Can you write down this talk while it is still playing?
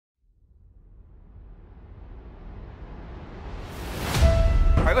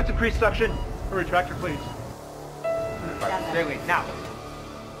right, let's increase suction. A retractor, please. Right, Stanley, now.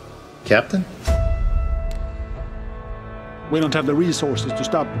 Captain? We don't have the resources to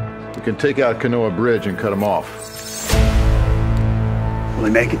stop them. We can take out Canoa Bridge and cut them off. Will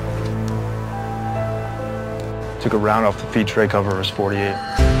he make it? Took a round off the feed tray cover of his 48.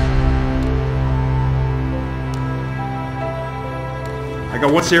 I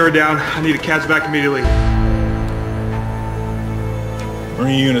got one Sierra down. I need a CADS back immediately.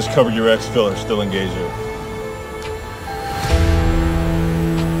 Marine units covered your exfil and still engage you.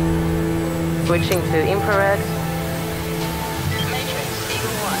 Switching to infrared.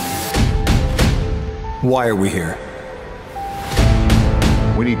 Why are we here?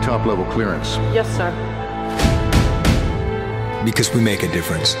 We need top-level clearance. Yes, sir. Because we make a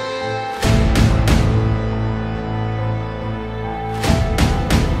difference.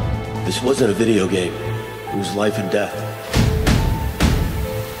 This wasn't a video game. It was life and death.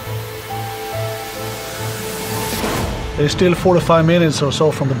 They're still 45 minutes or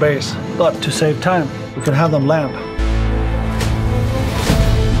so from the base, but to save time, we can have them land.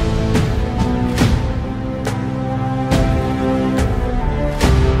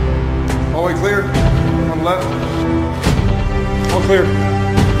 Hallway clear. On the left. All clear.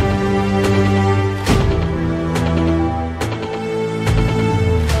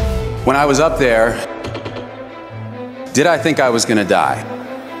 When I was up there, did I think I was gonna die?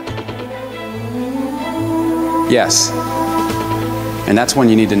 Yes. And that's when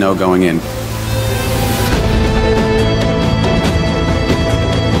you need to know going in.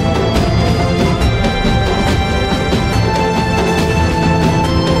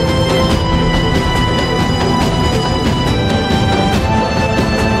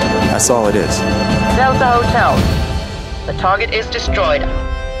 That's all it is. Delta Hotel. The target is destroyed.